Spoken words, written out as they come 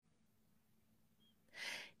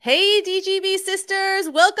Hey, DGB sisters,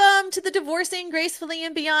 welcome to the Divorcing Gracefully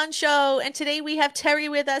and Beyond show. And today we have Terri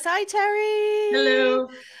with us. Hi, Terri. Hello.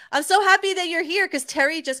 I'm so happy that you're here because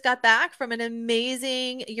Terri just got back from an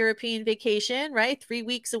amazing European vacation, right? 3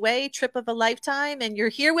 weeks away, trip of a lifetime. And you're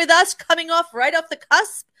here with us, coming off right off the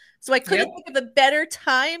cusp. So I couldn't Yep. think of a better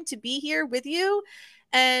time to be here with you.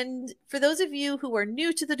 And for those of you who are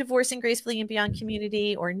new to the Divorcing Gracefully and Beyond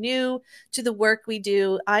community or new to the work we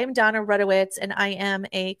do, I'm Donna Rudowitz, and I am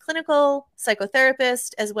a clinical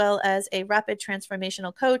psychotherapist as well as a rapid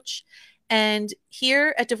transformational coach. And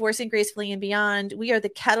here at Divorcing Gracefully and Beyond, we are the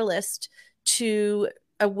catalyst to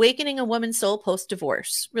awakening a woman's soul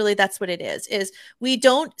post-divorce. Really, that's what it is we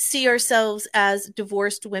don't see ourselves as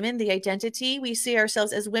divorced women, the identity. We see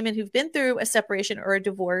ourselves as women who've been through a separation or a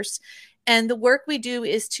divorce. And the work we do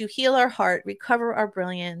is to heal our heart, recover our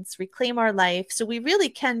brilliance, reclaim our life. So we really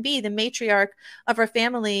can be the matriarch of our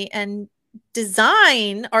family and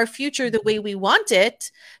design our future the way we want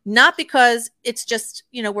it, not because it's just,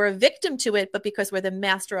 we're a victim to it, but because we're the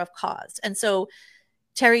master of cause. And so,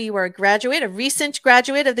 Terri, you are a recent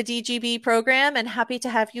graduate of the DGB program, and happy to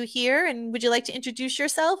have you here. And would you like to introduce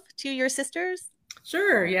yourself to your sisters?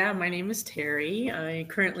 Sure. Yeah. My name is Terri. I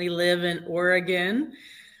currently live in Oregon.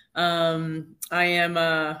 I am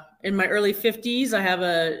in my early 50s. I have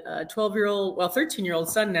a 12-year-old, 13-year-old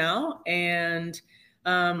son now, and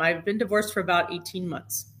I've been divorced for about 18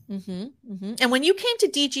 months. And when you came to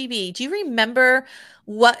DGB, do you remember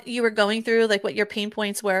what you were going through, like what your pain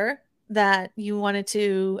points were that you wanted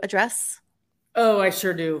to address? Oh, I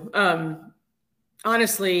sure do.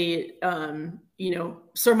 Honestly,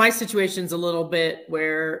 so my situation's a little bit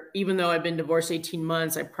where even though I've been divorced 18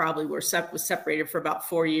 months, I probably was separated for about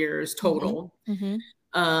 4 years total.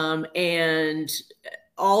 And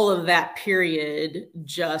all of that period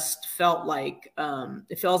just felt like,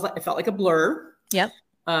 it felt like a blur. Yep.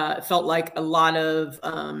 It felt like a lot of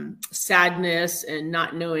sadness and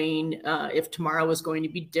not knowing if tomorrow was going to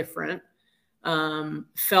be different. I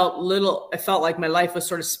felt like my life was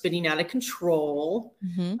sort of spinning out of control.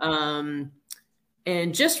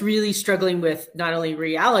 And just really struggling with not only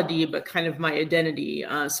reality, but kind of my identity,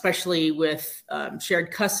 especially with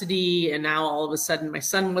shared custody. And now all of a sudden my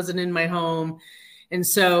son wasn't in my home. And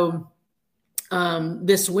so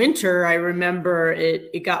this winter, I remember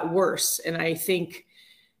it got worse. And I think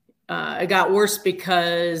it got worse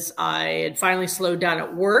because I had finally slowed down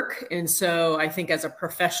at work. And so I think as a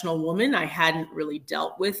professional woman, I hadn't really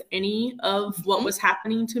dealt with any of what was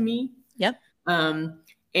happening to me. Yep.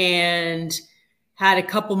 And had a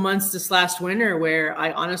couple months this last winter where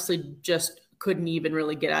I honestly just couldn't even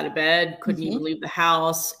really get out of bed, couldn't even leave the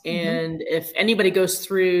house. And if anybody goes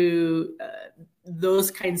through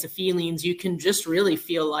those kinds of feelings, you can just really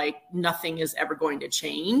feel like nothing is ever going to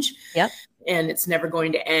change. Yep. And it's never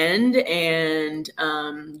going to end. And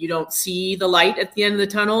you don't see the light at the end of the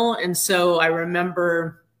tunnel. And so I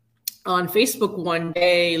remember on Facebook one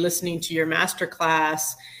day listening to your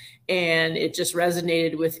masterclass, and it just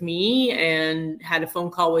resonated with me, and had a phone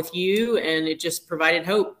call with you, and it just provided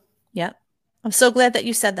hope. Yep. I'm so glad that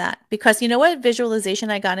you said that, because you know what visualization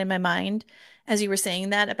I got in my mind as you were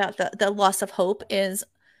saying that about the loss of hope is,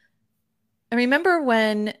 I remember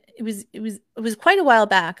when it was quite a while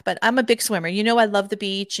back, but I'm a big swimmer. I love the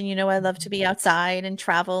beach, and I love to be outside and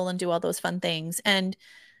travel and do all those fun things. And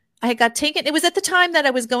I got taken. It was at the time that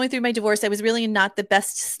I was going through my divorce. I was really in not the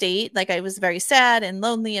best state. Like, I was very sad and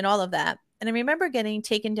lonely and all of that. And I remember getting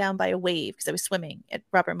taken down by a wave because I was swimming at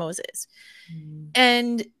Robert Moses.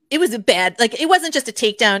 And it was it wasn't just a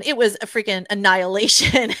takedown. It was a freaking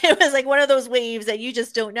annihilation. It was like one of those waves that you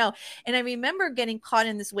just don't know. And I remember getting caught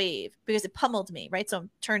in this wave because it pummeled me, right? So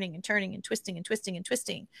I'm turning and turning and twisting and twisting and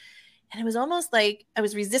twisting. And it was almost like I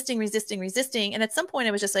was resisting. And at some point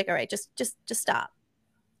I was just like, all right, just stop.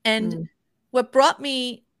 And what brought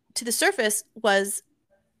me to the surface was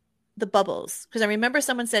the bubbles. Because I remember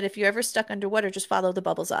someone said, if you're ever stuck underwater, just follow the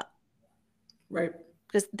bubbles up. Right.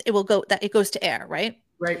 Because it goes to air, right?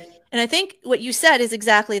 Right. And I think what you said is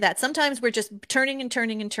exactly that. Sometimes we're just turning and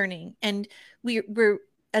turning and turning. And we're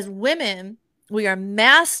as women, we are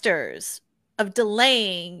masters of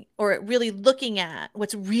delaying or really looking at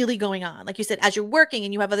what's really going on. Like you said, as you're working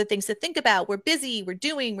and you have other things to think about, we're busy, we're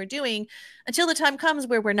doing until the time comes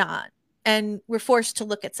where we're not, and we're forced to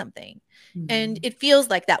look at something. And it feels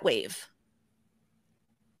like that wave.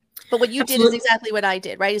 But what you did is exactly what I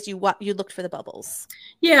did, right? Is you looked for the bubbles.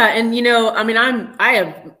 Yeah. And, I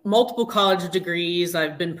have multiple college degrees.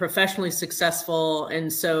 I've been professionally successful.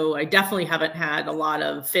 And so I definitely haven't had a lot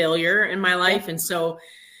of failure in my life. And so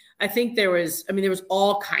I think there was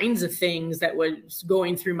all kinds of things that was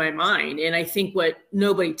going through my mind. And I think what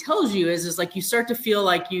nobody tells you is like, you start to feel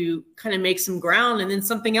like you kind of make some ground and then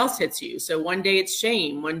something else hits you. So one day it's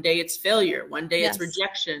shame, one day it's failure, one day it's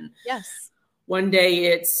rejection. Yes. One day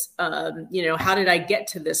it's, how did I get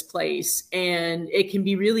to this place? And it can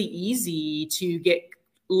be really easy to get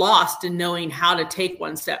lost in knowing how to take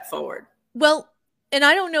one step forward. Well, and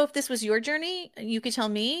I don't know if this was your journey, you could tell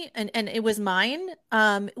me, and it was mine,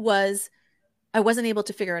 was I wasn't able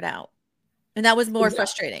to figure it out. And that was more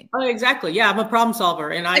frustrating. Oh, exactly. Yeah, I'm a problem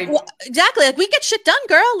solver. And exactly. Like, we get shit done,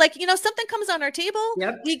 girl. Like, something comes on our table.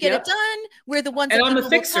 We get it done. We're the ones and that I'm a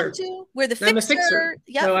fixer. We're the fixer. I'm a fixer.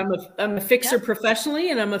 Yep. So I'm a fixer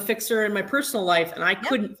professionally, and I'm a fixer in my personal life. And I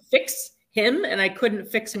couldn't fix him, and I couldn't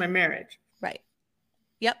fix my marriage. Right.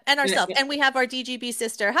 Yep. And ourselves. And we have our DGB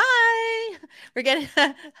sister. Hi.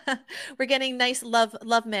 We're getting nice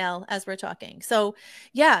love mail as we're talking. So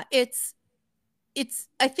yeah, it's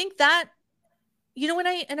I think that,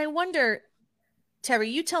 and I wonder,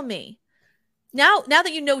 Terri, you tell me now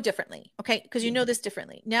that you know differently, okay? Because you know this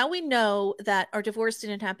differently. Now we know that our divorce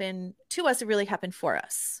didn't happen to us. It really happened for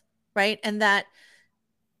us. Right. And that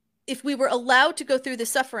if we were allowed to go through the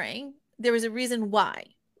suffering, there was a reason why.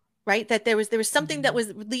 Right. That there was something that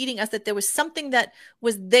was leading us, that there was something that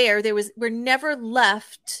was there. We're never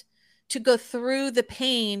left to go through the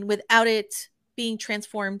pain without it being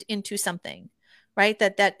transformed into something, right?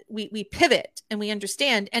 That we pivot and we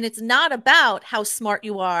understand. And it's not about how smart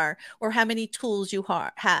you are or how many tools you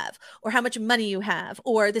have or how much money you have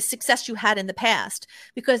or the success you had in the past,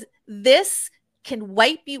 because this can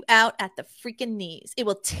wipe you out at the freaking knees. It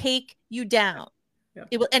will take you down. Yeah.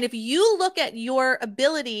 It will, and if you look at your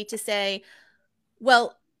ability to say,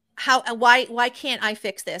 well, why can't I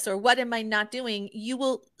fix this? Or what am I not doing? You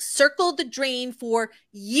will circle the drain for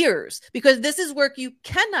years, because this is work you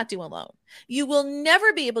cannot do alone. You will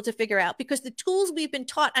never be able to figure out, because the tools we've been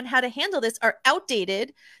taught on how to handle this are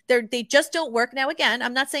outdated. They just don't work. Now, again,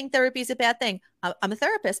 I'm not saying therapy is a bad thing. I'm a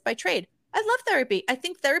therapist by trade. I love therapy. I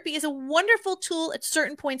think therapy is a wonderful tool at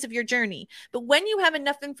certain points of your journey. But when you have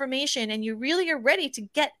enough information and you really are ready to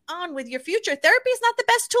get on with your future, therapy is not the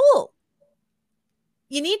best tool.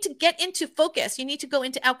 You need to get into focus. You need to go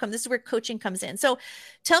into outcome. This is where coaching comes in. So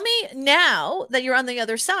tell me, now that you're on the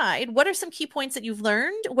other side, what are some key points that you've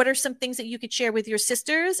learned? What are some things that you could share with your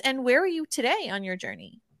sisters? And where are you today on your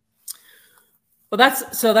journey? Well,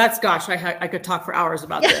 gosh, I could talk for hours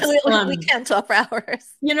about this. We can talk for hours.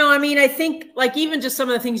 I think, like, even just some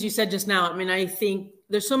of the things you said just now, I think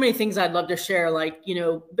there's so many things I'd love to share. Like,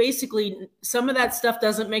 basically some of that stuff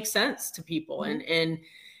doesn't make sense to people.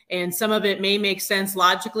 And some of it may make sense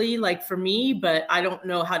logically, like for me, but I don't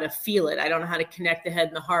know how to feel it. I don't know how to connect the head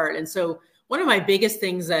and the heart. And so one of my biggest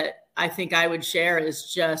things that I think I would share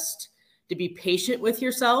is just to be patient with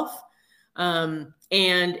yourself.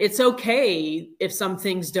 And it's okay if some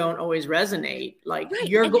things don't always resonate. Like, right.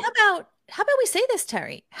 How about we say this,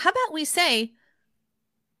 Terri? How about we say,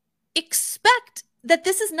 expect that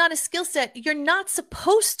this is not a skill set. You're not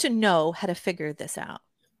supposed to know how to figure this out.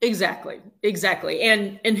 Exactly.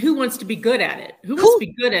 And who wants to be good at it? Who wants to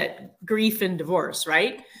be good at grief and divorce,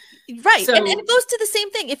 right? Right. So, and it goes to the same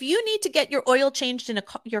thing. If you need to get your oil changed in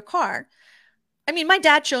your car, my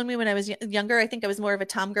dad showed me when I was younger. I think I was more of a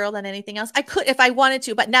Tom girl than anything else. I could, if I wanted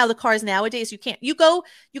to, but now the cars nowadays, you can't. You go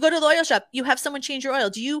to the oil shop, you have someone change your oil.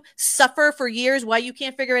 Do you suffer for years why you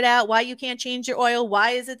can't figure it out? Why you can't change your oil? Why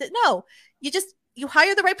is it that? No, you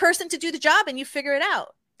hire the right person to do the job and you figure it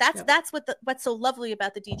out. That's what's so lovely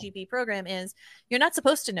about the DGB program is you're not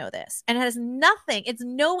supposed to know this, and it has nothing. It's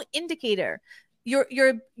no indicator. Your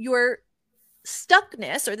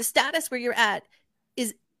stuckness or the status where you're at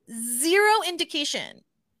is zero indication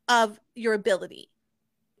of your ability.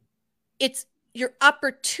 It's your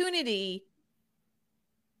opportunity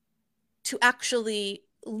to actually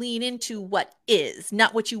lean into what is,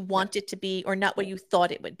 not what you want it to be or not what you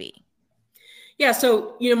thought it would be. Yeah.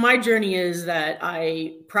 So, my journey is that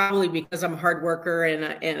I probably, because I'm a hard worker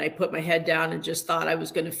and I put my head down and just thought I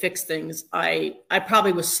was going to fix things, I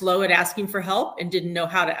probably was slow at asking for help and didn't know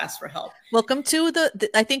how to ask for help. Welcome to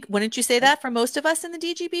I think, wouldn't you say that for most of us in the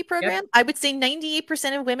DGB program? Yep. I would say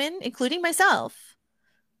 98% of women, including myself,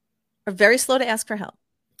 are very slow to ask for help.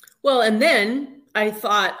 Well, and then I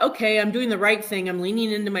thought, okay, I'm doing the right thing. I'm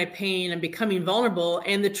leaning into my pain. I'm becoming vulnerable.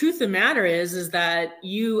 And the truth of the matter is that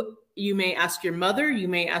you may ask your mother, you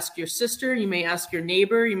may ask your sister, you may ask your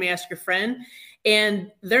neighbor, you may ask your friend, and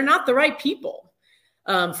they're not the right people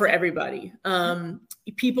for everybody.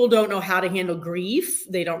 People don't know how to handle grief.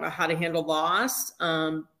 They don't know how to handle loss.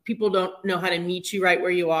 people don't know how to meet you right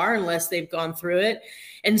where you are unless they've gone through it.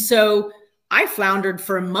 And so I floundered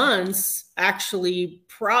for months, actually,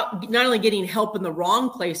 not only getting help in the wrong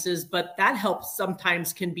places, but that help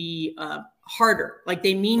sometimes can be harder. Like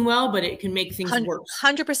they mean well, but it can make things worse.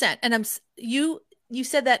 100%. And you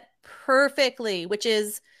said that perfectly, which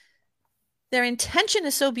is their intention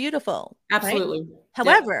is so beautiful. Absolutely. Right?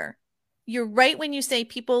 However, you're right when you say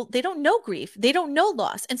people, they don't know grief, they don't know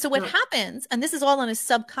loss. And so what happens, and this is all on a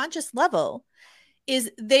subconscious level,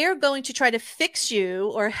 is they're going to try to fix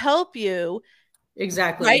you or help you.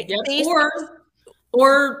 Exactly. Right? Yep.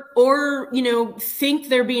 Or, you know, think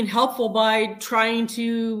they're being helpful by trying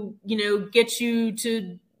to, you know, get you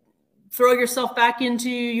to throw yourself back into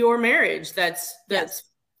your marriage that's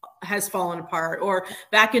has fallen apart, or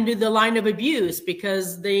back into the line of abuse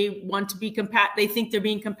because they want to be they think they're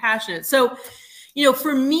being compassionate. So, you know,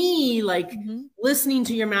 for me, like listening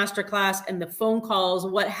to your masterclass and the phone calls,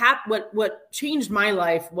 what changed my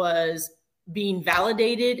life was being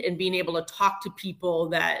validated and being able to talk to people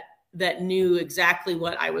that knew exactly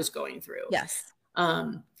what I was going through. Yes.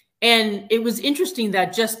 And it was interesting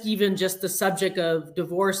that just the subject of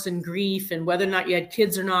divorce and grief and whether or not you had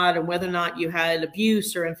kids or not, and whether or not you had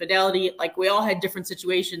abuse or infidelity, like we all had different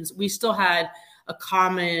situations. We still had a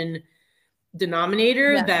common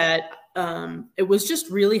denominator that it was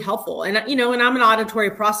just really helpful. And, you know, and I'm an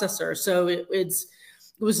auditory processor. So it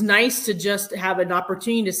was nice to just have an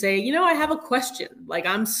opportunity to say, you know, I have a question, like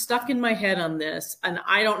I'm stuck in my head on this and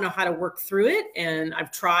I don't know how to work through it. And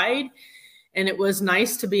I've tried. And it was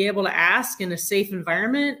nice to be able to ask in a safe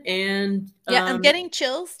environment. And yeah, I'm getting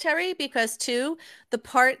chills, Terri, because too, the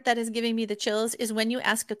part that is giving me the chills is when you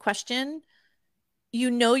ask a question,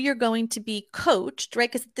 you know you're going to be coached,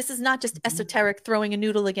 right? Because this is not just esoteric throwing a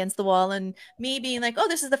noodle against the wall and me being like, oh,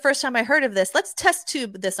 this is the first time I heard of this. Let's test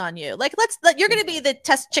tube this on you. Like, you're going to be the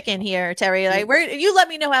test chicken here, Terri. Like, you let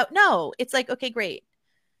me know how. No, it's like, okay, great.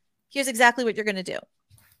 Here's exactly what you're going to do.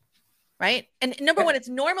 Right. And number one, it's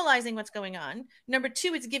normalizing what's going on. Number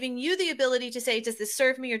two, it's giving you the ability to say, does this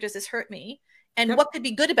serve me or does this hurt me? And what could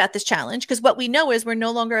be good about this challenge? Because what we know is we're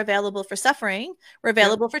no longer available for suffering. We're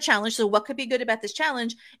available for challenge. So what could be good about this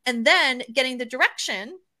challenge? And then getting the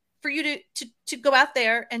direction for you to go out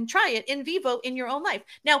there and try it in vivo in your own life.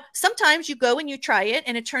 Now, sometimes you go and you try it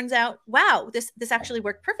and it turns out, wow, this actually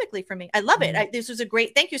worked perfectly for me. I love it. This was a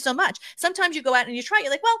great, thank you so much. Sometimes you go out and you try it,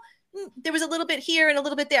 you're like, well, there was a little bit here and a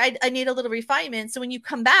little bit there. I need a little refinement. So when you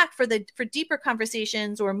come back for deeper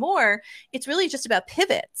conversations or more, it's really just about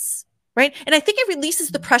pivots, right? And I think it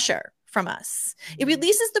releases the pressure from us. It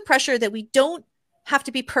releases the pressure that we don't have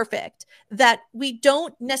to be perfect, that we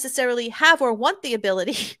don't necessarily have or want the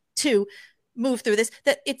ability to move through this,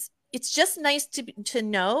 that it's just nice to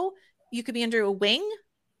know you could be under a wing.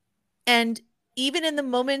 And even in the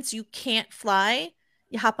moments you can't fly,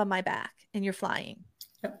 you hop on my back and you're flying.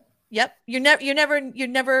 Yep. You're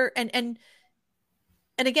never, and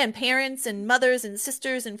again, parents and mothers and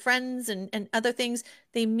sisters and friends and other things,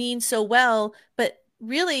 they mean so well, but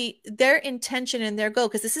really their intention and their goal,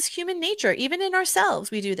 because this is human nature, even in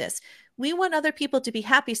ourselves, we do this. We want other people to be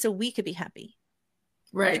happy so we could be happy.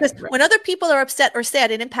 Right. Because when other people are upset or sad,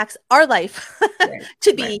 it impacts our life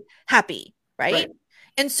to be happy. Right.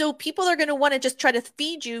 And so people are going to want to just try to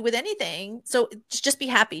feed you with anything. So just be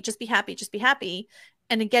happy, just be happy, just be happy.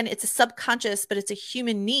 And again, it's a subconscious, but it's a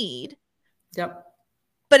human need. Yep.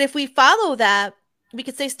 But if we follow that, we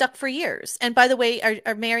could stay stuck for years. And by the way,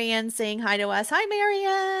 are Marianne saying hi to us? Hi,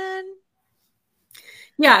 Marianne.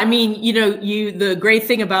 Yeah, I mean, you know, the great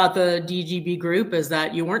thing about the DGB group is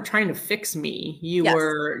that you weren't trying to fix me. You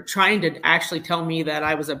were trying to actually tell me that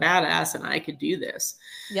I was a badass and I could do this.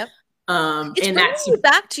 Yep. It's bringing you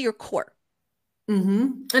back to your core.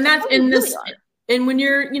 And that's and when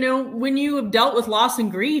you're, you know, when you have dealt with loss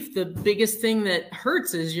and grief, the biggest thing that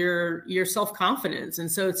hurts is your self-confidence.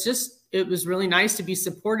 And so it was really nice to be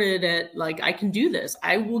supported at, like, I can do this.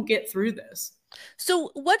 I will get through this.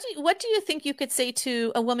 So what do you think you could say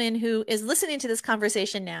to a woman who is listening to this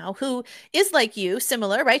conversation now, who is like you,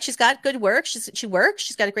 similar, right? She's got good work. She works.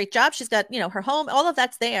 She's got a great job. She's got, you know, her home, all of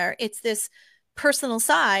that's there. It's this personal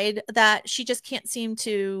side that she just can't seem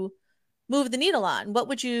to move the needle on. What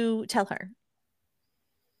would you tell her?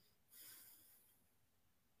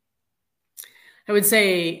 I would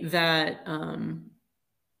say that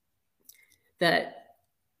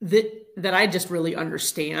that I just really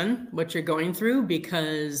understand what you're going through,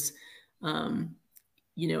 because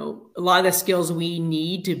you know, a lot of the skills we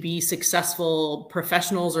need to be successful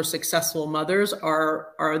professionals or successful mothers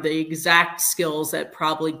are the exact skills that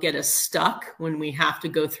probably get us stuck when we have to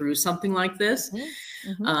go through something like this.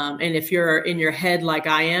 Mm-hmm. And if you're in your head like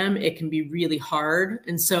I am, it can be really hard.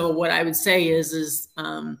 And so what I would say is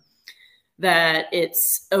that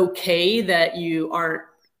it's okay that you aren't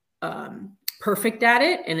perfect at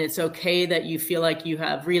it, and it's okay that you feel like you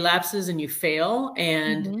have relapses and you fail,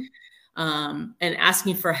 Mm-hmm. and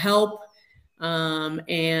asking for help,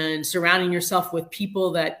 and surrounding yourself with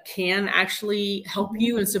people that can actually help Mm-hmm.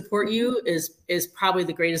 you and support Mm-hmm. you is probably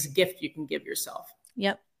the greatest gift you can give yourself.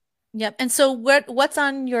 Yep. Yep. And so what's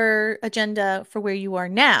on your agenda for where you are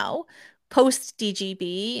now, post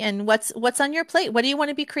DGB, and what's on your plate? What do you want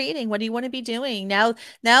to be creating? What do you want to be doing now?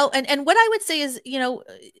 And what I would say is,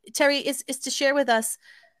 Terri, is to share with us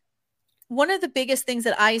one of the biggest things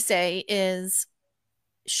that I say is,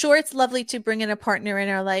 sure, it's lovely to bring in a partner in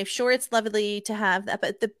our life. Sure, it's lovely to have that,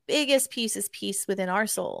 but the biggest piece is peace within our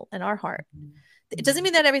soul and our heart. It doesn't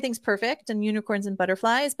mean that everything's perfect and unicorns and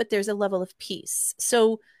butterflies, but there's a level of peace.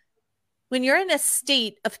 So when you're in a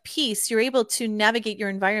state of peace, you're able to navigate your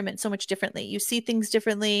environment so much differently. You see things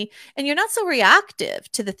differently, and you're not so reactive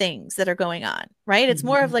to the things that are going on, right? It's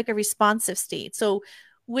more of Mhm. like a responsive state. So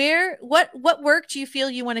what work do you feel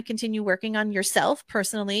you want to continue working on yourself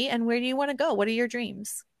personally, and where do you want to go? What are your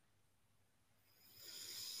dreams?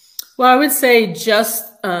 Well, I would say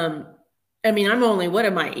I mean, I'm only, what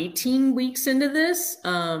am I, 18 weeks into this?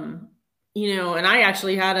 And I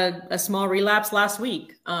actually had a small relapse last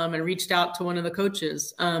week, and reached out to one of the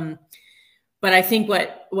coaches. But I think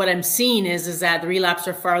what I'm seeing is that the relapse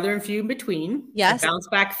are farther and few in between. I Yes, bounce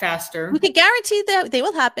back we faster. can guarantee that they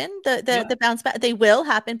will happen. The Yep. bounce back, they will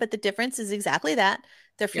happen, but the difference is exactly that.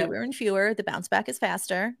 They're Yep. fewer and fewer. The bounce back is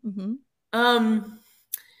faster. Um,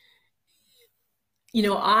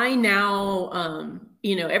 I now,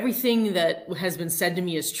 everything that has been said to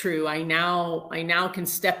me is true. I now can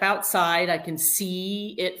step outside. I can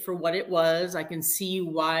see it for what it was. I can see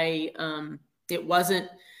why, it wasn't,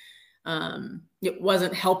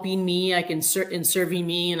 helping me. I can in serving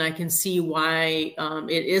me, and I can see why,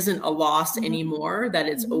 it isn't a loss hmm anymore, that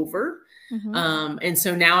it's hmm over. hmm And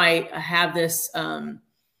so now I have this,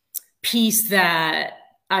 piece that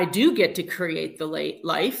I do get to create the late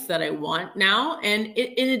life that I want now. And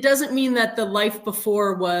it doesn't mean that the life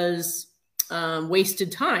before was,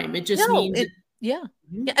 wasted time. It just No, means it, yeah.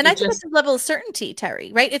 Yeah. And I it think it's just, a level of certainty,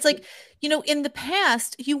 Terri, right? It's like, in the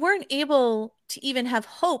past, you weren't able to even have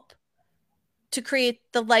hope to create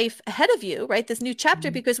the life ahead of you, right? This new chapter,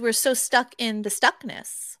 because we're so stuck in the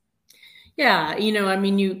stuckness. yeah. I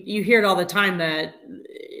mean, you hear it all the time that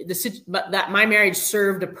but that my marriage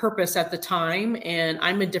served a purpose at the time, and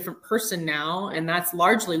I'm a different person now, and that's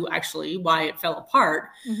largely actually why it fell apart.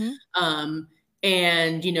 hmm Um,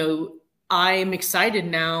 and I'm excited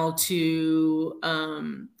now to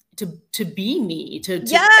be me, to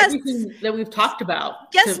Yes. everything that we've talked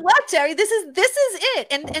about. Guess To what, Terri? This is it.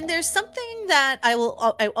 And there's something that I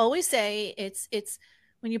always say, it's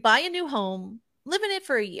when you buy a new home, live in it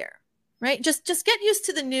for a year. Right? Just get used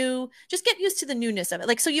to the new, just get used to the newness of it.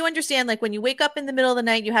 Like, so you understand, like, when you wake up in the middle of the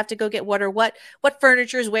night, you have to go get water, what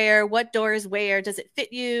furniture is where, what door is where, does it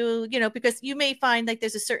fit you? Because you may find like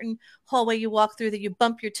there's a certain hallway you walk through that you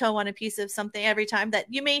bump your toe on a piece of something every time, that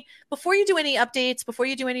you may, before you do any updates, before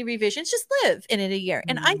you do any revisions, just live in it a year.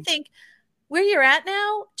 And I think where you're at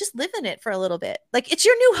now, just live in it for a little bit. Like, it's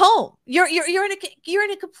your new home. You're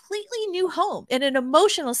in a completely new home, in an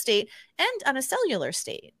emotional state and on a cellular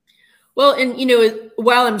state. Well, and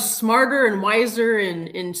while I'm smarter and wiser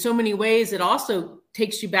in so many ways, it also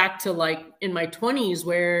takes you back to, like, in my 20s,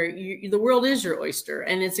 where the world is your oyster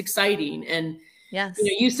and it's exciting. And Yes.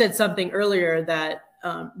 you said something earlier that,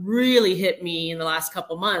 really hit me in the last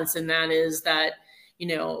couple months, and that is that, you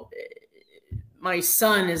know my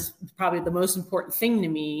son is probably the most important thing to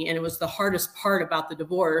me, and it was the hardest part about the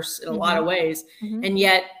divorce in a lot Mm-hmm. of ways. Mm-hmm. And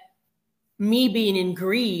yet, me being in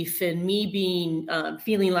grief, and me being,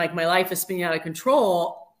 feeling like my life is spinning out of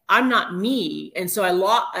control, I'm not me. And so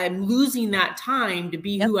I'm losing that time to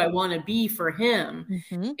be Yep. who I want to be for him.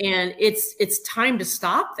 Mm-hmm. And it's time to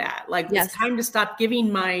stop that. Like, it's Yes. time to stop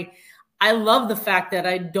giving I love the fact that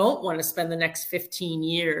I don't want to spend the next 15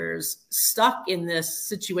 years stuck in this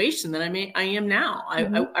situation that I am now.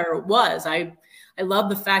 Mm-hmm. Or was. I love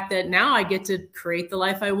the fact that now I get to create the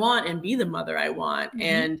life I want and be the mother I want, Mm-hmm.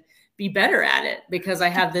 and be better at it, because I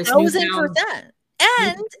have this Thousand newfound. percent.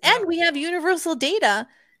 And we have universal data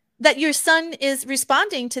that your son is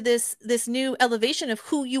responding to this new elevation of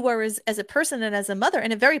who you are as a person and as a mother,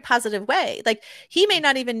 in a very positive way. Like, he may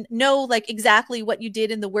not even know, like, exactly what you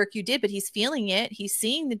did in the work you did, but he's feeling it, he's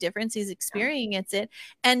seeing the difference, he's experiencing it.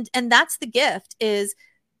 And that's the gift, is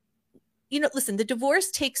listen, the divorce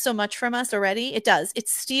takes so much from us already. It does. It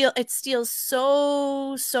steals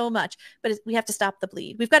so much, but we have to stop the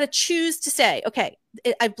bleed. We've got to choose to say, okay,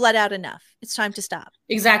 I've bled out enough. It's time to stop.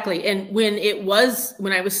 Exactly. And when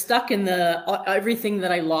I was stuck in the everything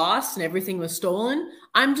that I lost and everything was stolen,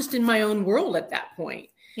 I'm just in my own world at that point.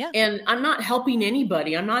 Yeah. And I'm not helping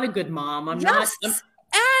anybody. I'm not a good mom. I'm not. And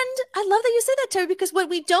I love that you say that, Terri, because what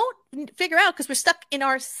we don't figure out, because we're stuck in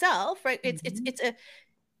ourself, right? It's a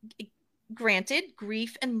granted,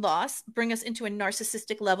 grief and loss bring us into a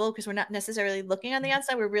narcissistic level because we're not necessarily looking on the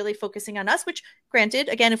outside. We're really focusing on us, which granted,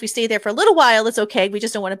 again, if we stay there for a little while, it's okay. We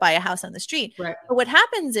just don't want to buy a house on the street. Right. But what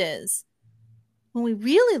happens is when we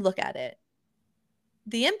really look at it,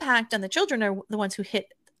 the impact on the children are the ones who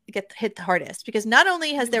get hit the hardest, because not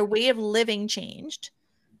only has their way of living changed,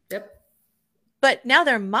 yep, but now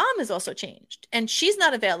their mom has also changed and she's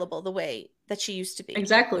not available the way that she used to be.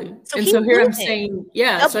 Exactly. So here I'm saying,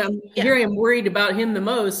 here I am worried about him the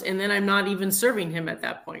most, and then I'm not even serving him at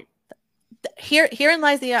that point. Herein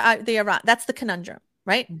lies the that's the conundrum,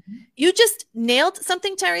 right? Mm-hmm. You just nailed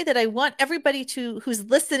something, Terri, that I want everybody who's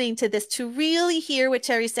listening to this to really hear what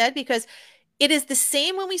Terri said, because it is the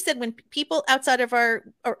same when we said when people outside of our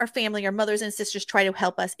family, our mothers and sisters try to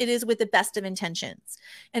help us, it is with the best of intentions.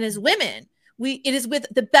 And as women, it is with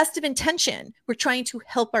the best of intention. We're trying to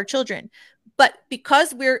help our children. But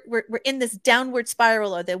because we're in this downward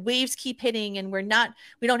spiral, or the waves keep hitting, and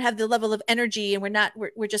we don't have the level of energy, and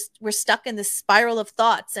we're stuck in this spiral of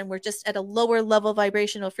thoughts, and we're just at a lower level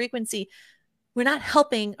vibrational frequency, we're not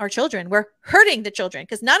helping our children. We're hurting the children,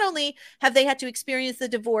 because not only have they had to experience the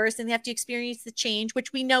divorce and they have to experience the change,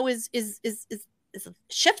 which we know is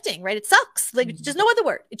shifting, right? It sucks. Like, there's no other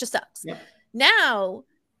word. It just sucks. Yep. Now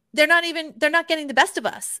they're not getting the best of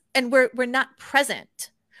us, and we're not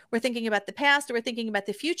present. We're thinking about the past, or we're thinking about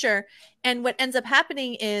the future. And what ends up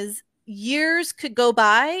happening is years could go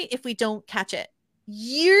by if we don't catch it.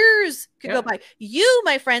 Years could go by. You,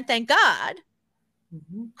 my friend, thank God,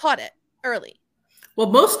 caught it early. Well,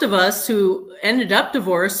 most of us who ended up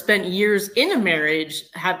divorced spent years in a marriage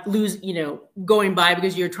going by,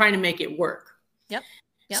 because you're trying to make it work. Yep.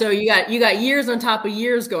 So you got years on top of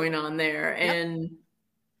years going on there. And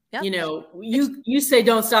yep. You say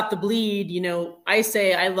don't stop the bleed. I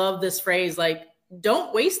say, I love this phrase, like,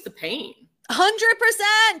 don't waste the pain.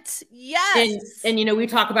 100%. Yes. And we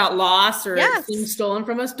talk about loss or things stolen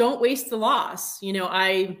from us. Don't waste the loss.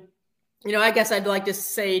 I guess I'd like to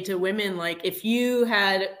say to women, like, if you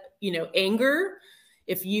had, anger,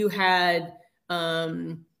 if you had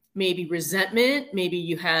maybe resentment, maybe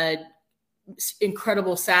you had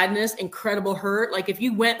incredible sadness, incredible hurt, like if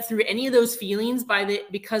you went through any of those feelings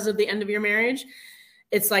because of the end of your marriage,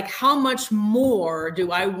 it's like, how much more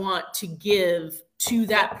do I want to give to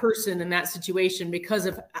that person in that situation? Because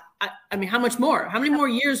of, I mean, how much more? How many more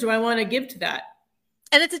years do I want to give to that?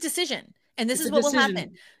 And it's a decision. And this is what will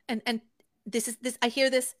happen. And this I hear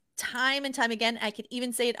this time and time again. I could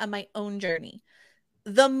even say it on my own journey.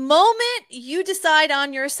 The moment you decide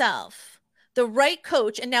on yourself, the right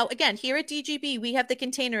coach, and now again, here at DGB, we have the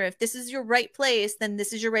container. If this is your right place, then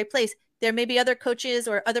this is your right place. There may be other coaches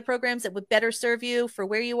or other programs that would better serve you for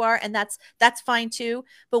where you are, and that's fine too.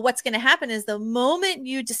 But what's going to happen is the moment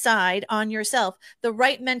you decide on yourself, the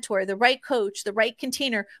right mentor, the right coach, the right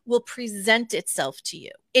container will present itself to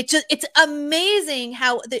you. It's amazing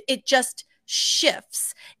how it just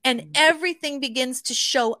shifts and everything begins to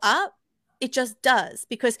show up. It just does,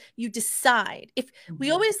 because you decide. If we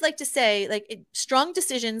always like to say, like, strong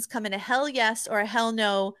decisions come in a hell yes or a hell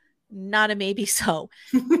no, not a maybe so.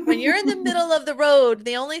 When you're in the middle of the road,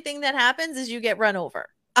 the only thing that happens is you get run over.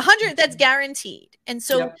 100, that's guaranteed. And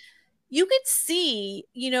so you could see,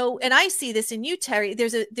 and I see this in you, Terri,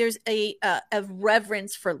 there's a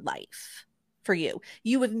reverence for life. For you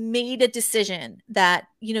have made a decision that,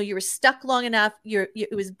 you were stuck long enough.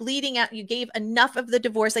 It was bleeding out. You gave enough of the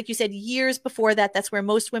divorce. Like you said, years before that, that's where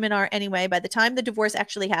most women are anyway. By the time the divorce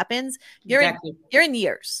actually happens, you're in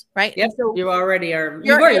years, right? Yep. So you've already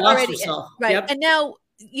lost yourself. Right. Yep. And now,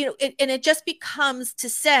 and it just becomes to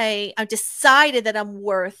say, I've decided that I'm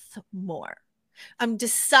worth more. I'm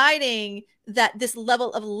deciding that this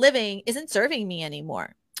level of living isn't serving me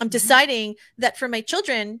anymore. I'm deciding that for my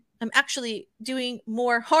children, I'm actually doing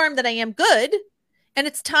more harm than I am good. And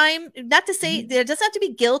it's time, not to say there doesn't have to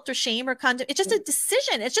be guilt or shame or condemn. It's just a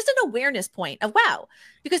decision. It's just an awareness point of wow.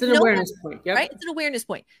 Because it's an awareness point. Yep. Right? It's an awareness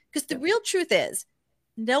point. Because the real truth is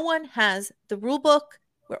no one has the rule book.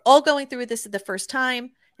 We're all going through this the first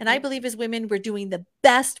time. And I believe as women, we're doing the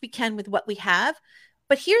best we can with what we have.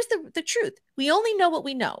 But here's the truth. We only know what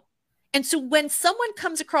we know. And so when someone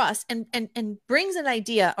comes across and brings an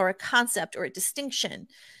idea or a concept or a distinction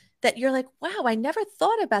that you're like, wow, I never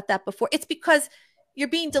thought about that before, it's because you're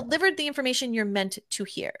being delivered the information you're meant to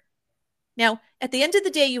hear. Now, at the end of the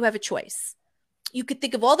day, you have a choice. You could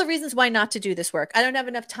think of all the reasons why not to do this work. I don't have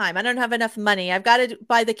enough time. I don't have enough money. I've got to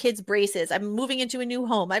buy the kids braces. I'm moving into a new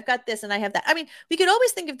home. I've got this and I have that. I mean, we could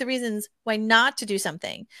always think of the reasons why not to do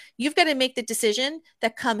something. You've got to make the decision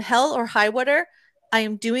that come hell or high water, I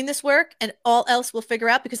am doing this work and all else will figure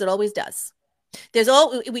out, because it always does.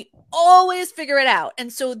 We always figure it out.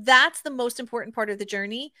 And so that's the most important part of the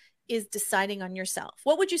journey, is deciding on yourself.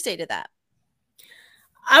 What would you say to that?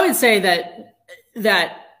 I would say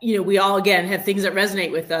that we all, again, have things that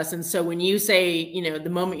resonate with us. And so when you say, the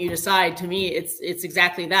moment you decide, to me, it's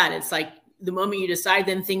exactly that. It's like the moment you decide,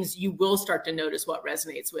 then things, you will start to notice what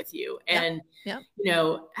resonates with you. And,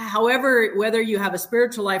 however, whether you have a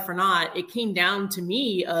spiritual life or not, it came down to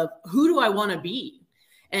me of, who do I want to be?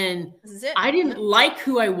 And I didn't like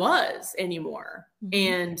who I was anymore. Mm-hmm.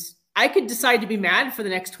 And I could decide to be mad for the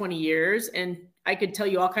next 20 years. And I could tell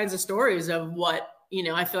you all kinds of stories of what,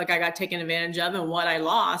 I feel like I got taken advantage of and what I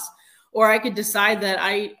lost. Or I could decide that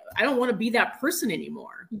I don't want to be that person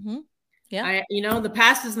anymore. Mm-hmm. Yeah. The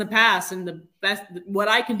past is in the past, and the best, what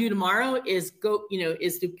I can do tomorrow is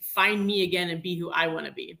is to find me again and be who I want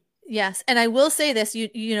to be. Yes. And I will say this,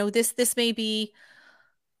 this may be,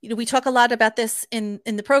 we talk a lot about this in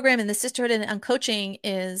the program, in the sisterhood, and on coaching,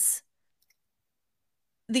 is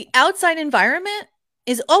the outside environment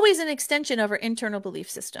is always an extension of our internal belief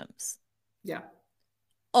systems. Yeah.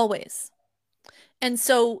 Always. And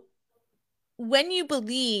so when you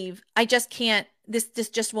believe, I just can't, this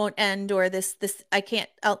just won't end, or this I can't,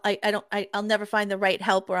 I'll never find the right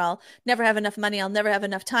help, or I'll never have enough money, I'll never have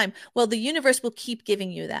enough time. Well, the universe will keep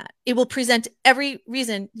giving you that. It will present every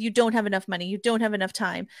reason you don't have enough money, you don't have enough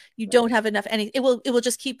time, you don't have enough anything. It will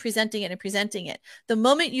just keep presenting it and presenting it. The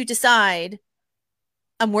moment you decide,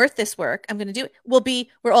 I'm worth this work, I'm going to do it, will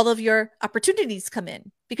be where all of your opportunities come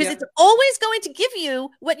in, because it's always going to give you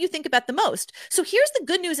what you think about the most. So here's the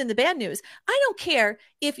good news and the bad news. I don't care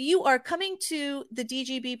if you are coming to the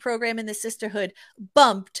DGB program in the sisterhood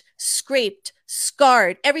bumped, scraped,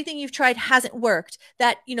 scarred, everything you've tried hasn't worked,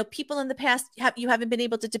 that, people in the past you haven't been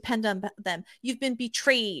able to depend on them. You've been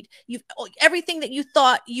betrayed. Everything that you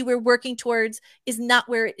thought you were working towards is not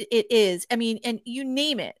where it is. I mean, and you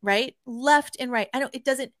name it, right? Left and right. It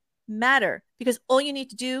doesn't matter, because all you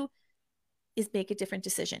need to do is make a different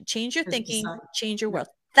decision. Change your thinking, change your world.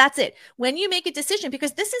 That's it. When you make a decision,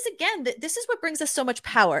 because this is what brings us so much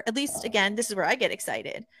power. At least, again, this is where I get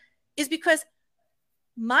excited, is because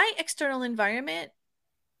my external environment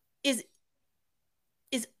is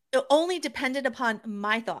only dependent upon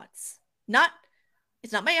my thoughts.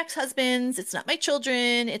 It's not my ex-husband's, it's not my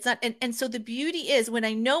children, it's not, and so the beauty is, when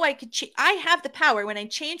I know I have the power, when I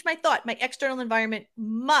change my thought, my external environment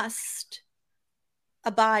must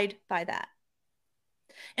abide by that.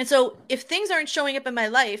 And so if things aren't showing up in my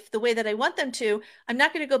life the way that I want them to, I'm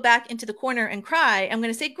not going to go back into the corner and cry. I'm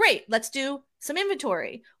going to say, great, let's do some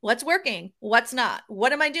inventory. What's working? What's not?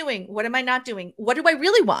 What am I doing? What am I not doing? What do I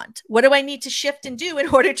really want? What do I need to shift and do in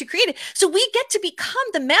order to create it? So we get to become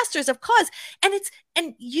the masters of cause. And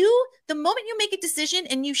the moment you make a decision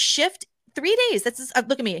and you shift, 3 days,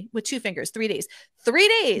 look at me with 2 fingers, 3 days. 3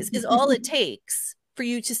 days is all it takes for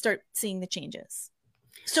you to start seeing the changes.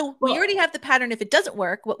 So we already have the pattern if it doesn't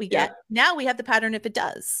work, what we get. Now we have the pattern if it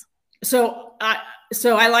does. So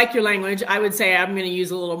I like your language. I would say I'm going to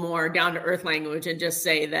use a little more down to earth language and just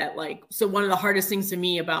say that, so one of the hardest things to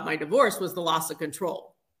me about my divorce was the loss of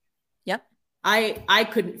control. Yep. I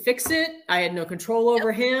couldn't fix it. I had no control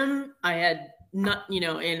over him. I had not,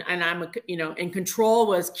 and control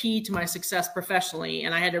was key to my success professionally.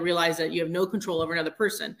 And I had to realize that you have no control over another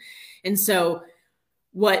person. And so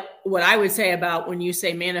what I would say about when you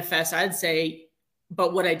say manifest, I'd say,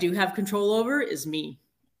 but what I do have control over is me.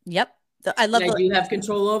 Yep. I do have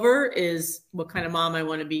control over is what kind of mom I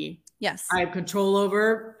want to be. Yes. I have control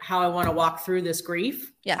over how I want to walk through this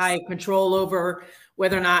grief. Yes. I have control over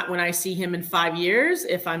whether or not, when I see him in 5 years,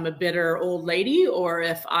 if I'm a bitter old lady or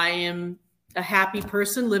if I am a happy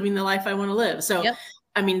person living the life I want to live. So,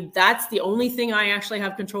 I mean, that's the only thing I actually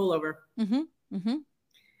have control over. Mm-hmm. Mm-hmm.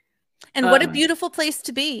 And what a beautiful place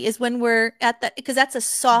to be is when we're at that, because that's a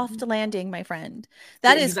soft landing, my friend.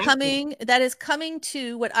 That is coming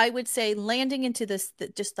to what I would say, landing into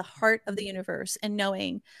just the heart of the universe, and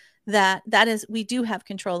knowing that we do have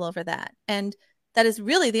control over that. And that is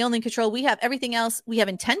really the only control we have. Everything else, we have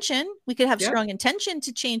intention. We could have strong intention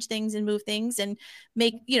to change things and move things and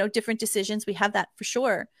make, different decisions. We have that for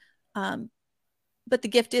sure. but the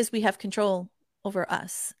gift is we have control over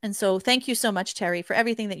us. And so thank you so much, Terri, for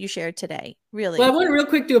everything that you shared today. Well, I Really. want to real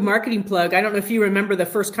quick do a marketing plug. I don't know if you remember the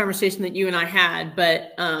first conversation that you and I had,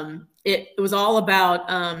 but it was all about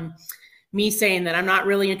me saying that I'm not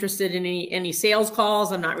really interested in any sales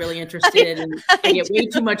calls. I'm not really interested in. I get way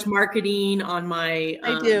too much marketing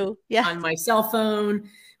I do. Yeah. on my cell phone.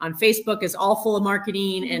 On Facebook is all full of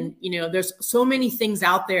marketing, and there's so many things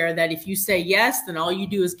out there that if you say yes, then all you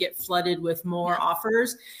do is get flooded with more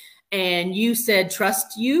offers. And you said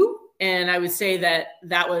trust you, and I would say that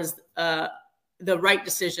that was the right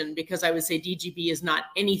decision, because I would say DGB is not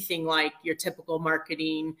anything like your typical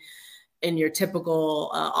marketing and your typical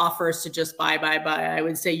offers to just buy. I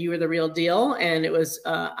would say you were the real deal, and it was.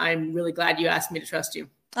 I'm really glad you asked me to trust you.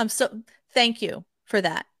 Thank you for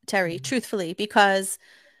that, Terri, truthfully, because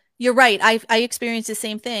you're right. I experienced the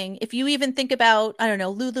same thing. If you even think about, I don't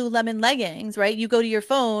know, Lululemon leggings, right? You go to your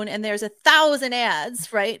phone and there's 1,000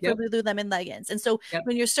 ads, right, for Yep. Lululemon leggings. And so Yep.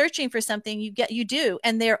 when you're searching for something, you do.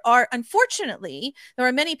 And unfortunately, there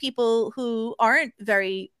are many people who aren't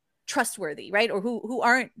very trustworthy, right? Or who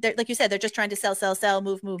aren't, like you said, they're just trying to sell,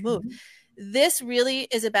 move. This really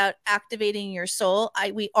is about activating your soul.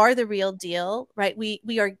 We are the real deal, right? We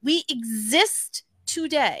exist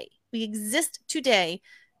today. We exist today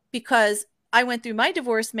because I went through my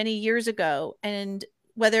divorce many years ago, and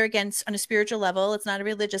whether against on a spiritual level, it's not a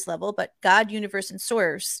religious level, but God, universe, and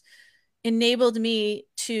source enabled me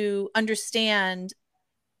to understand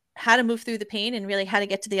how to move through the pain and really how to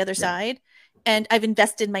get to the other side. And I've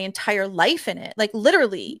invested my entire life in it, like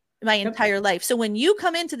literally my entire life. So when you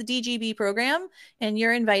come into the DGB program and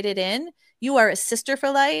you're invited in, you are a sister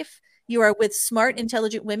for life. You are with smart,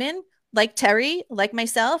 intelligent women like Terri, like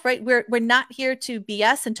myself, right? We're not here to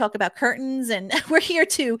BS and talk about curtains, and we're here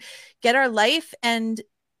to get our life and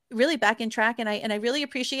really back in track. And I really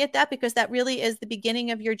appreciate that, because that really is the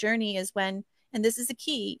beginning of your journey, is when, and this is a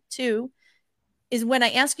key too, is when I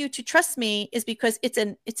ask you to trust me, is because it's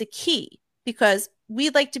a key, because we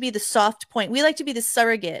like to be the soft point. We like to be the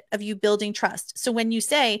surrogate of you building trust. So when you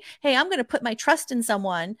say, hey, I'm going to put my trust in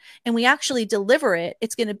someone, and we actually deliver it,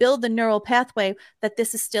 it's going to build the neural pathway that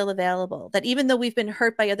this is still available. That even though we've been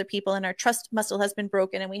hurt by other people and our trust muscle has been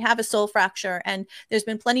broken and we have a soul fracture, and there's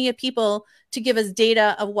been plenty of people to give us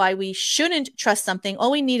data of why we shouldn't trust something,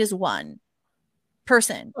 all we need is one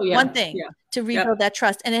person, one thing to rebuild that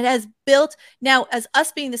trust. And it has built, now as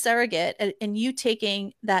us being the surrogate and you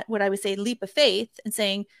taking that, what I would say, leap of faith, and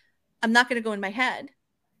saying, I'm not going to go in my head.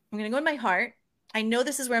 I'm going to go in my heart. I know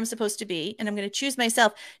this is where I'm supposed to be, and I'm going to choose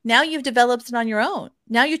myself. Now you've developed it on your own.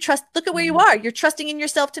 Now you trust, look at where you are. You're trusting in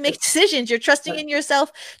yourself to make decisions. You're trusting in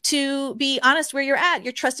yourself to be honest where you're at.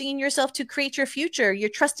 You're trusting in yourself to create your future. You're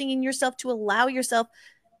trusting in yourself to allow yourself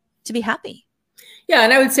to be happy. Yeah,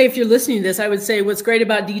 and I would say, if you're listening to this, I would say what's great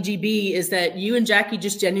about DGB is that you and Jackie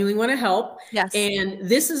just genuinely want to help. Yes. And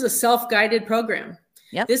this is a self-guided program.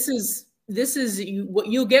 Yep. This is what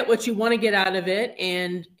you'll get, what you want to get out of it,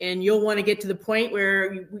 and you'll want to get to the point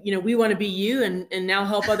where we want to be you and now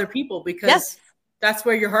help other people, because that's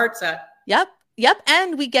where your heart's at. Yep.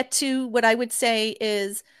 And we get to what I would say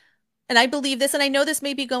is, and I believe this, and I know this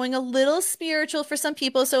may be going a little spiritual for some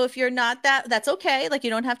people. So if you're not that, that's okay. Like you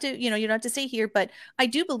don't have to, you don't have to stay here, but I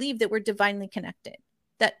do believe that we're divinely connected,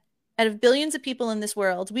 that out of billions of people in this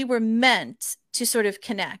world, we were meant to sort of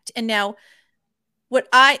connect. And now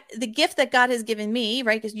the gift that God has given me,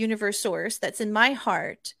 right, is universe source that's in my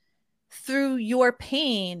heart. Through your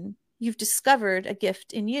pain, you've discovered a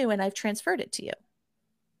gift in you, and I've transferred it to you.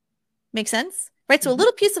 Make sense? Right? So a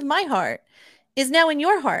little piece of my heart is now in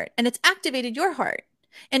your heart, and it's activated your heart.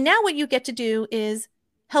 And now what you get to do is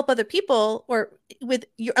help other people, or with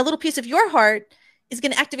a little piece of your heart is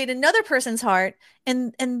going to activate another person's heart.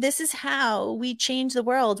 And this is how we change the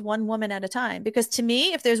world, one woman at a time. Because to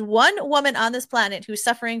me, if there's one woman on this planet who's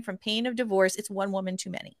suffering from pain of divorce, it's one woman too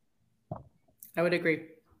many. I would agree.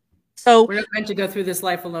 So we're not meant to go through this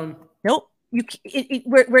life alone. Nope.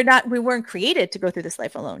 We weren't created to go through this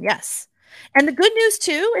life alone. Yes. And the good news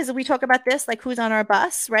too, is that we talk about this, like who's on our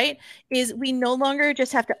bus, right? Is we no longer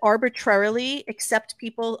just have to arbitrarily accept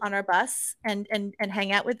people on our bus and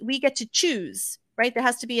hang out with, we get to choose, right? There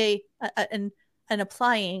has to be an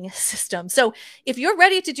applying system. So if you're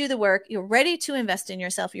ready to do the work, you're ready to invest in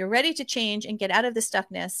yourself, you're ready to change and get out of the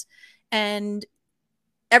stuckness, and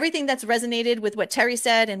everything that's resonated with what Terri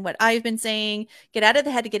said and what I've been saying, get out of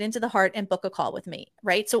the head to get into the heart and book a call with me,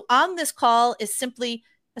 right? So on this call is simply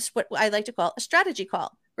what I like to call a strategy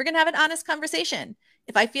call. We're going to have an honest conversation.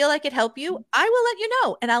 If I feel like it helped you, I will let you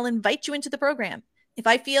know, and I'll invite you into the program. If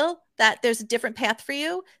I feel that there's a different path for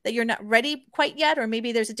you, that you're not ready quite yet, or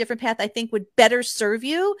maybe there's a different path I think would better serve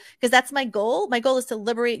you, because that's my goal. My goal is to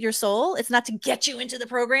liberate your soul. It's not to get you into the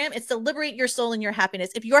program, it's to liberate your soul and your happiness.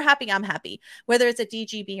 If you're happy, I'm happy, whether it's a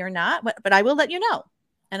DGB or not, but I will let you know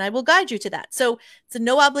and I will guide you to that. So it's a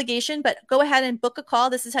no obligation, but go ahead and book a call.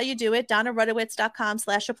 This is how you do it.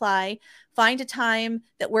 DonnaRudowitz.com/apply. Find a time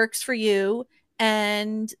that works for you,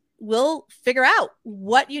 and we'll figure out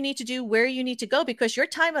what you need to do, where you need to go, because your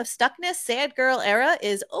time of stuckness, sad girl era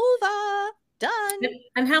is over. Done.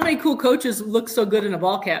 And how many cool coaches look so good in a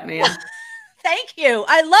ball cap, man? Thank you.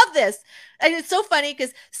 I love this. And it's so funny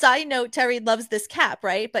because, side note, Terri loves this cap,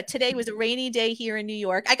 right? But today was a rainy day here in New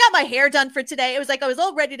York. I got my hair done for today. It was like I was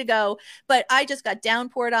all ready to go, but I just got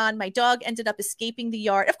downpoured on. My dog ended up escaping the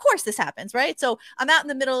yard. Of course, this happens, right? So I'm out in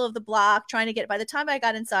the middle of the block trying to get, by the time I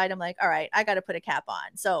got inside, I'm like, all right, I got to put a cap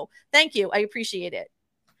on. So thank you. I appreciate it.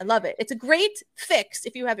 I love it. It's a great fix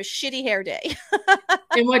if you have a shitty hair day.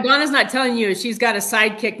 And what Donna's not telling you is she's got a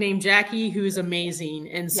sidekick named Jackie who's amazing,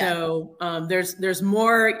 and so there's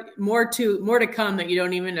more to come that you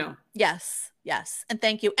don't even know. Yes, yes, and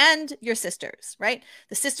thank you, and your sisters, right?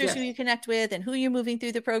 The sisters who you connect with and who you're moving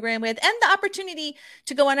through the program with, and the opportunity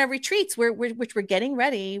to go on our retreats, which we're getting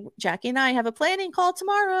ready. Jackie and I have a planning call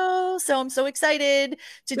tomorrow, so I'm so excited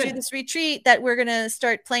to do this retreat that we're going to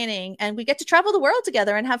start planning, and we get to travel the world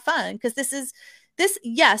together and have fun, because this is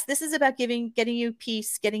about getting you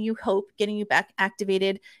peace, getting you hope, getting you back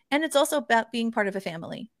activated. And it's also about being part of a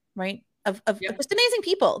family, right? Of just amazing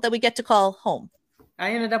people that we get to call home.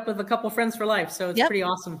 I ended up with a couple friends for life, so it's pretty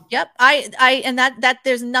awesome. Yep. And that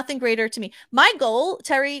there's nothing greater to me. My goal,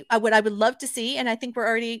 Terri, what I would love to see, and I think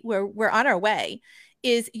we're on our way,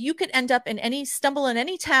 is you could end up stumble in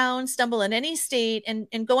any town, stumble in any state,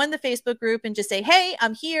 and go in the Facebook group and just say, hey,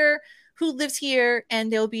 I'm here. Who lives here?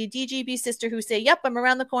 And there'll be a DGB sister who say, yep, I'm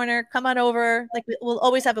around the corner. Come on over. Like, we'll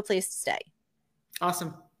always have a place to stay.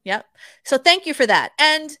 Awesome. Yep. So thank you for that.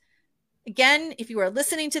 And again, if you are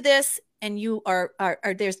listening to this and you are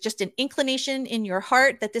there's just an inclination in your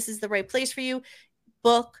heart that this is the right place for you,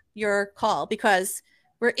 book your call, because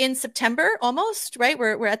we're in September almost, right?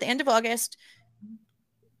 We're at the end of August.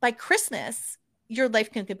 By Christmas, your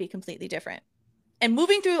life can be completely different. And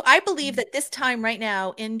moving through, I believe that this time right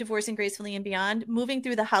now in Divorcing Gracefully and Beyond, moving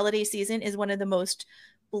through the holiday season is one of the most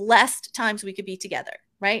blessed times we could be together,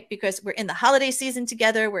 right? Because we're in the holiday season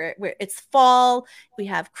together, where it's fall, we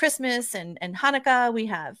have Christmas and Hanukkah, we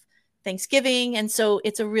have Thanksgiving. And so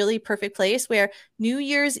it's a really perfect place where New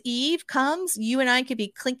Year's Eve comes, you and I could be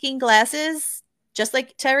clinking glasses, just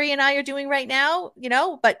like Terri and I are doing right now,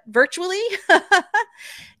 but virtually.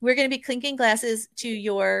 We're going to be clinking glasses to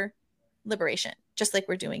your liberation, just like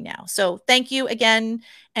we're doing now. So thank you again.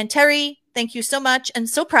 And Terri, thank you so much. And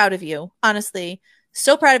so proud of you, honestly.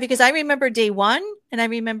 So proud of you, because I remember day one and I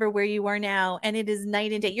remember where you are now, and it is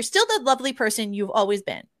night and day. You're still the lovely person you've always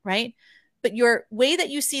been, right? But your way that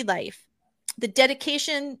you see life, the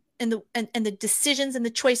dedication and the decisions and the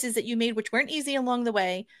choices that you made, which weren't easy along the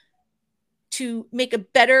way, to make a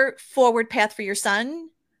better forward path for your son,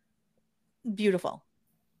 beautiful.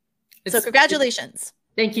 So congratulations.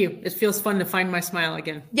 Thank you. It feels fun to find my smile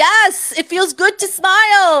again. Yes, it feels good to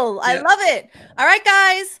smile. I love it. All right,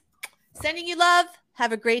 guys. Sending you love.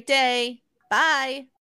 Have a great day. Bye.